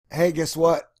Hey, guess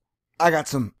what? I got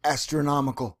some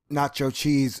astronomical nacho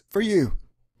cheese for you.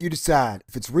 You decide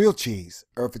if it's real cheese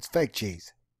or if it's fake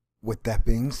cheese. With that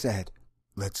being said,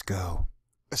 let's go.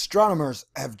 Astronomers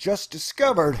have just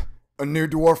discovered a new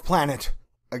dwarf planet.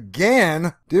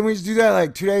 Again? Didn't we just do that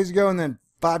like 2 days ago and then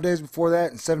 5 days before that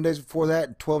and 7 days before that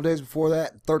and 12 days before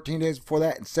that and 13 days before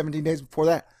that and 17 days before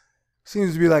that?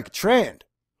 Seems to be like a trend.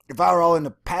 If I were all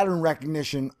into pattern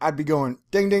recognition, I'd be going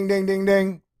ding, ding, ding, ding,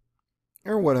 ding.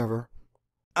 Or whatever.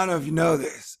 I don't know if you know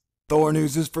this. Thor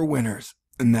News is for winners,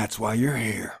 and that's why you're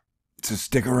here. So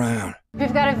stick around.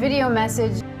 We've got a video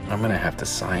message. I'm gonna have to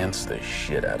science the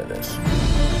shit out of this.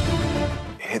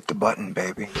 Hit the button,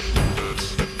 baby.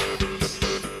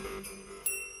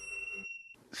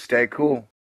 Stay cool.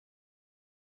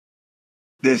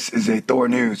 This is a Thor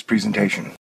News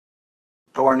presentation.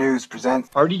 Thor News presents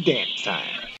Party Dance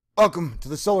Time. Welcome to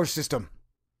the solar system.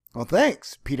 Well,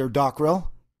 thanks, Peter Dockrell.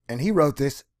 And he wrote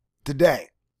this today,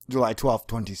 July 12th,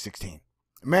 2016.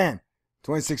 Man,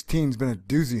 2016's been a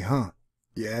doozy, huh?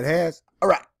 Yeah, it has. All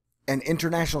right. An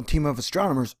international team of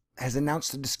astronomers has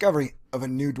announced the discovery of a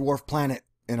new dwarf planet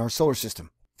in our solar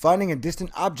system, finding a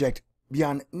distant object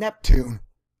beyond Neptune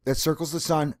that circles the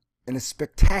sun in a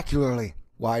spectacularly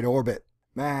wide orbit.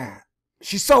 Man,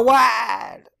 she's so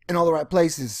wide in all the right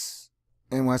places.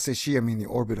 And when I say she, I mean the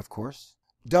orbit, of course.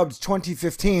 Dubbed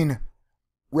 2015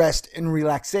 Rest and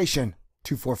Relaxation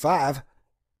 245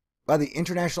 by the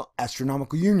International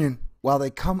Astronomical Union, while they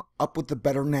come up with a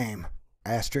better name.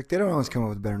 Asterisk, they don't always come up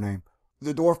with a better name.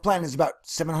 The dwarf planet is about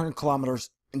 700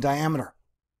 kilometers in diameter.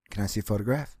 Can I see a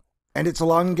photograph? And its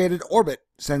elongated orbit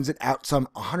sends it out some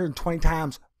 120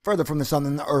 times further from the sun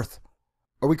than the Earth.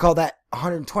 Or we call that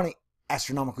 120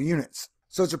 astronomical units.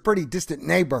 So it's a pretty distant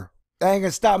neighbor. That ain't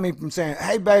gonna stop me from saying,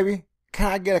 hey baby,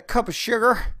 can I get a cup of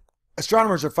sugar?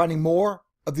 Astronomers are finding more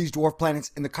of these dwarf planets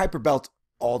in the Kuiper Belt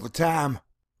all the time.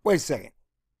 Wait a second.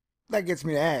 That gets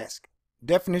me to ask.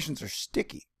 Definitions are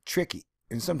sticky, tricky,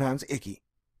 and sometimes icky.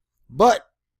 But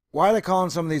why are they calling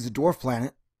some of these a dwarf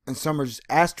planet and some are just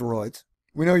asteroids?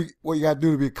 We know what you got to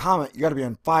do to be a comet. You got to be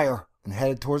on fire and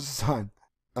headed towards the sun.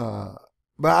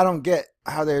 But I don't get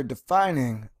how they're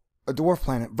defining a dwarf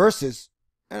planet versus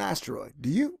an asteroid. Do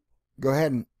you? Go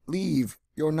ahead and leave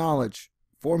your knowledge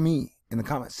for me in the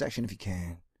comment section if you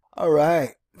can. All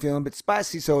right, feeling a bit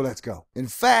spicy, so let's go. In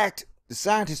fact, the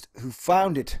scientist who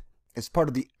found it as part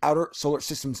of the Outer Solar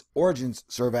System's Origins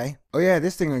Survey. Oh yeah,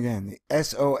 this thing again, the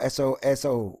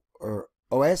SOSOSO, or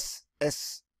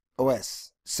osSOS.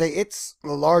 Say it's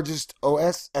the largest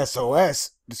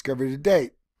osSOS discovery to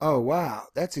date. Oh wow,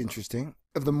 that's interesting.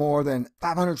 Of the more than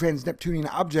 500 trans-Neptunian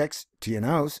objects,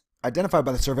 TNOs, identified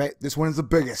by the survey, this one is the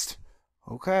biggest.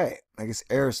 Okay, I guess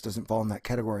Eris doesn't fall in that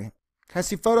category. Can I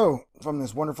see a photo from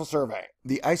this wonderful survey?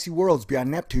 The icy worlds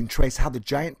beyond Neptune trace how the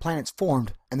giant planets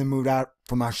formed and then moved out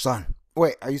from our sun.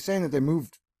 Wait, are you saying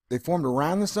that they formed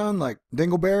around the sun like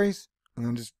dingleberries and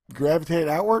then just gravitated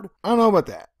outward? I don't know about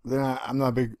that. Then I'm not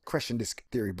a big question disk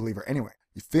theory believer anyway.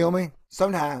 You feel me?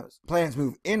 Sometimes planets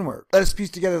move inward. Let us piece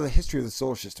together the history of the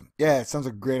solar system. Yeah, it sounds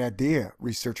like a great idea,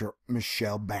 researcher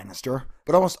Michelle Bannister.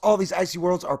 But almost all these icy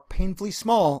worlds are painfully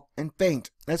small and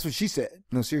faint. That's what she said.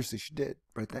 No, seriously, she did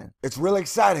right then. It's really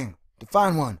exciting to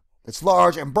find one that's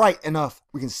large and bright enough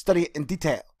we can study it in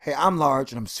detail. Hey, I'm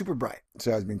large and I'm super bright.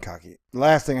 So I was being cocky. The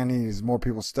last thing I need is more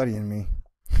people studying me.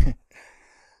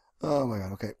 Oh my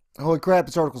god, okay. Holy crap,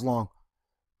 this article's long.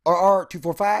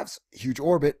 RR245's huge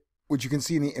orbit, which you can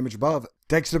see in the image above,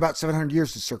 takes it about 700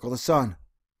 years to circle the sun.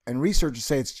 And researchers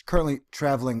say it's currently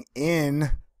traveling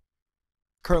in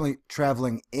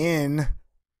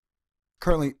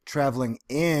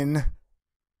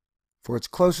for its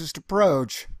closest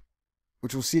approach,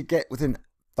 which will see it get within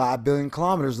 5 billion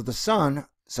kilometers of the sun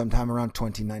sometime around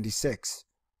 2096.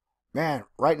 Man,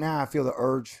 right now I feel the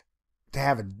urge to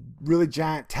have a really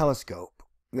giant telescope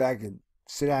that I could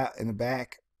sit out in the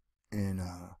back and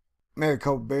maybe a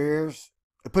couple beers.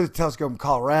 I put the telescope in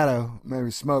Colorado, maybe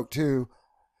smoke too,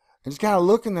 and just kind of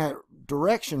look in that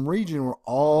region where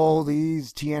all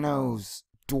these TNOs,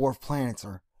 dwarf planets,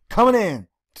 are coming in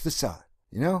to the sun.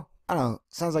 You know? I don't know.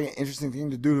 Sounds like an interesting thing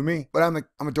to do to me, but I'm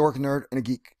a dork nerd and a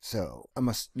geek, so I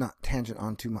must not tangent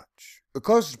on too much. The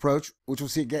closest approach, which will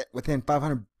see it get within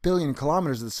 500 billion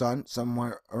kilometers of the sun,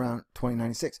 somewhere around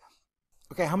 2096.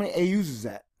 Okay, how many AUs is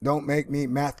that? Don't make me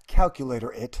math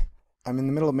calculator it. I'm in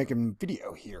the middle of making a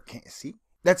video here, can't you see?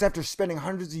 That's after spending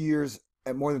hundreds of years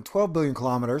at more than 12 billion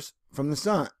kilometers from the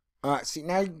sun. Alright, see,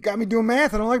 now you got me doing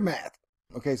math. I don't like math.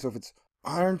 Okay, so if it's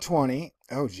 120,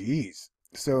 oh geez.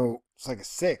 So it's like a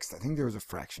sixth. I think there was a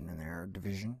fraction in there, a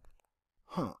division.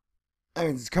 Huh. I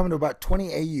mean, it's coming to about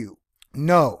 20 AU.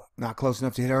 No, not close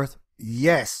enough to hit Earth.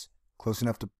 Yes, close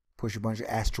enough to push a bunch of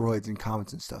asteroids and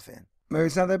comets and stuff in. Maybe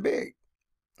it's not that big.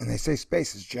 And they say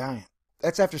space is giant.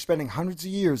 That's after spending hundreds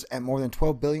of years at more than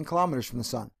 12 billion kilometers from the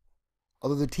sun.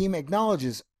 Although the team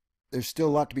acknowledges there's still a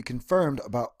lot to be confirmed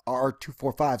about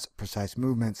RR245's precise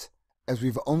movements, as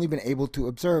we've only been able to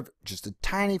observe just a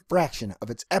tiny fraction of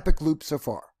its epic loop so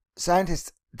far.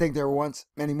 Scientists think there were once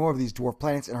many more of these dwarf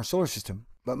planets in our solar system,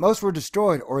 but most were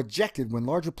destroyed or ejected when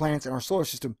larger planets in our solar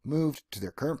system moved to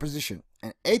their current position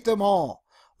and ate them all,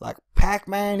 like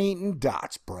Pac-Man eating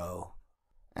dots, bro.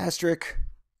 Asterisk,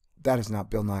 that is not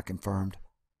Bill Nye confirmed.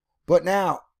 But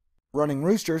now, Running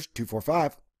Roosters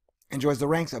 245 enjoys the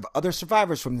ranks of other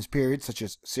survivors from this period, such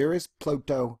as Sirius,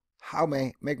 Pluto,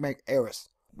 Jaume, Meg, Eris.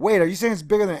 Wait, are you saying it's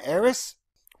bigger than Eris?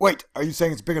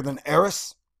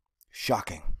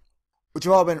 Shocking. Which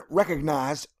have all been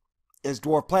recognized as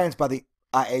dwarf planets by the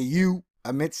IAU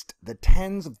amidst the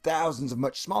tens of thousands of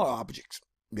much smaller objects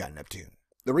beyond Neptune.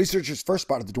 The researchers first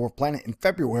spotted the dwarf planet in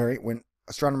February when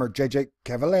astronomer J.J.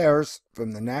 Cavaliers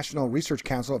from the National Research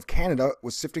Council of Canada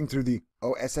was sifting through the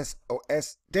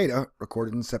osSOS data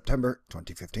recorded in September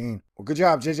 2015. Well, good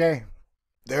job, J.J.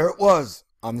 There it was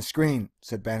on the screen,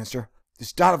 said Bannister.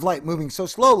 This dot of light moving so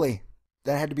slowly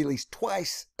that it had to be at least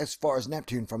twice as far as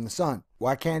Neptune from the sun.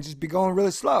 Why can't it just be going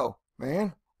really slow,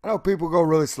 man? I know people go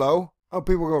really slow. I know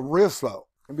people go real slow.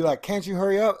 And be like, can't you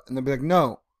hurry up? And they'll be like,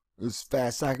 no, as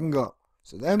fast as I can go.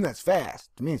 So them, that's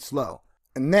fast. To me, it's slow.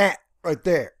 And that right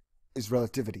there is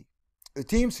relativity. The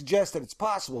team suggests that it's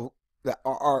possible that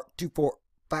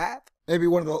RR245 may be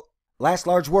one of the last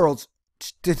large worlds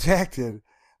detected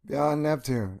beyond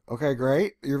Neptune. Okay,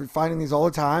 great. You're finding these all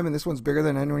the time, and this one's bigger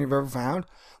than anyone you've ever found.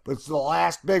 But it's the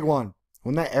last big one.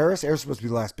 Wasn't that Eris? Eris was supposed to be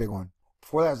the last big one.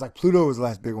 Before that, it was like Pluto was the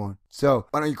last big one. So,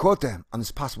 why don't you quote them on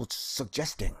this possible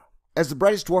suggesting? As the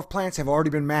brightest dwarf planets have already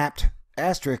been mapped,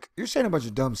 asterisk, you're saying a bunch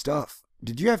of dumb stuff.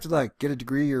 Did you have to, get a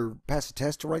degree or pass a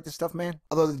test to write this stuff, man?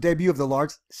 Although the debut of the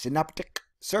Large Synoptic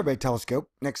Survey Telescope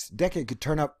next decade could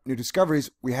turn up new discoveries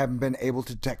we haven't been able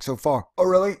to detect so far. Oh,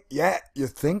 really? Yeah, you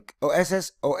think?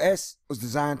 osSOS was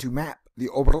designed to map the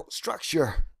orbital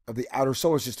structure of the outer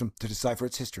solar system to decipher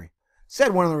its history,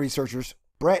 said one of the researchers,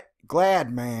 Brett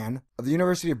Gladman of the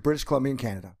University of British Columbia in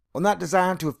Canada. While not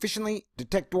designed to efficiently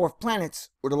detect dwarf planets,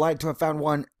 we're delighted to have found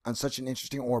one on such an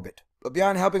interesting orbit. But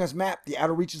beyond helping us map the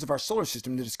outer reaches of our solar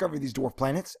system to discover these dwarf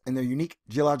planets and their unique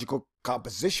geological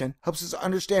composition, helps us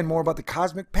understand more about the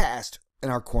cosmic past in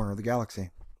our corner of the galaxy.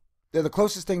 They're the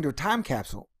closest thing to a time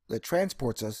capsule that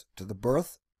transports us to the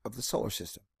birth of the solar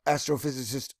system.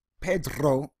 Astrophysicist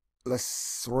Pedro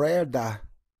Lacerda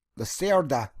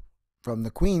from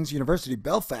the Queen's University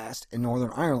Belfast in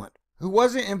Northern Ireland, who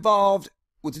wasn't involved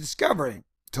with the discovery,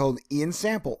 told Ian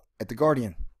Sample at The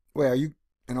Guardian. Wait, are you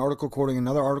an article quoting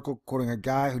another article quoting a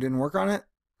guy who didn't work on it?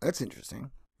 That's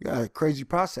interesting. You got a crazy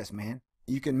process, man.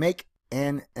 You can make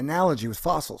an analogy with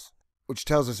fossils, which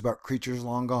tells us about creatures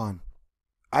long gone.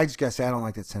 I just gotta say, I don't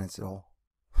like that sentence at all.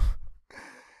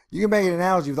 You can make an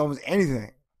analogy with almost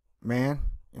anything, man,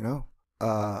 and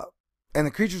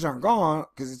the creatures aren't gone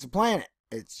because it's a planet.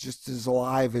 It's just as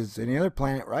alive as any other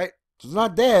planet, right? So it's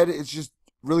not dead, it's just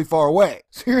really far away.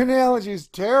 So your analogy is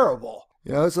terrible.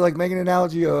 It's like making an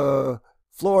analogy of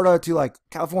Florida to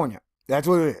California. That's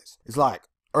what it is. It's like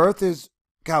Earth is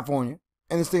California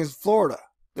and this thing is Florida.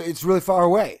 It's really far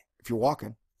away if you're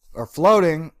walking or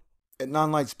floating at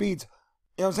non-light speeds.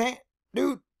 You know what I'm saying?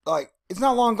 Dude, it's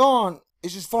not long gone.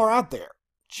 It's just far out there.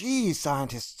 Geez,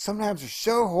 scientists sometimes are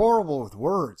so horrible with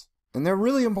words. And they're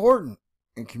really important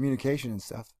in communication and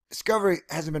stuff. Discovery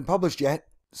hasn't been published yet,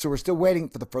 so we're still waiting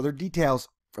for the further details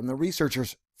from the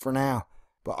researchers for now.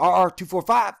 But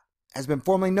RR245 has been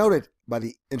formally noted by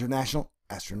the International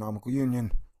Astronomical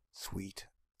Union. Sweet.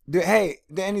 Do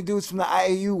any dudes from the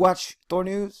IAU watch Thor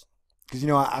News? Because,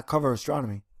 I cover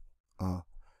astronomy.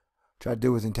 Try to do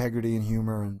it with integrity and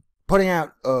humor and putting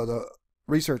out the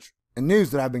research and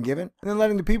news that I've been given and then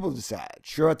letting the people decide.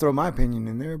 Sure, I throw my opinion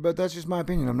in there, but that's just my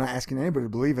opinion. I'm not asking anybody to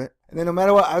believe it. And then no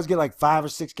matter what, I always get 5 or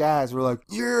 6 guys who are like,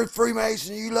 you're a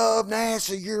Freemason, you love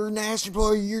NASA, you're a NASA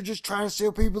employee, you're just trying to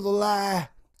sell people the lie.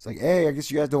 It's like, hey, I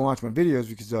guess you guys don't watch my videos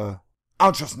because I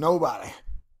don't trust nobody.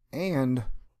 And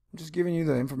I'm just giving you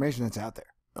the information that's out there.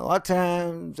 A lot of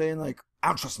times saying I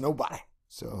don't trust nobody.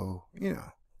 So,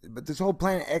 But this whole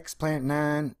Planet X, Planet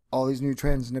 9, all these new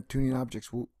trends, Neptunian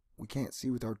objects, we can't see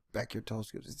with our backyard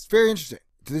telescopes. It's very interesting.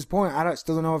 To this point, I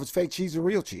still don't know if it's fake cheese or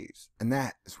real cheese. And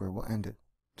that is where we'll end it.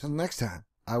 Until next time,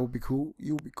 I will be cool,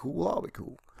 you will be cool, we'll all be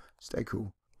cool. Stay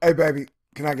cool. Hey, baby,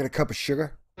 can I get a cup of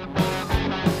sugar?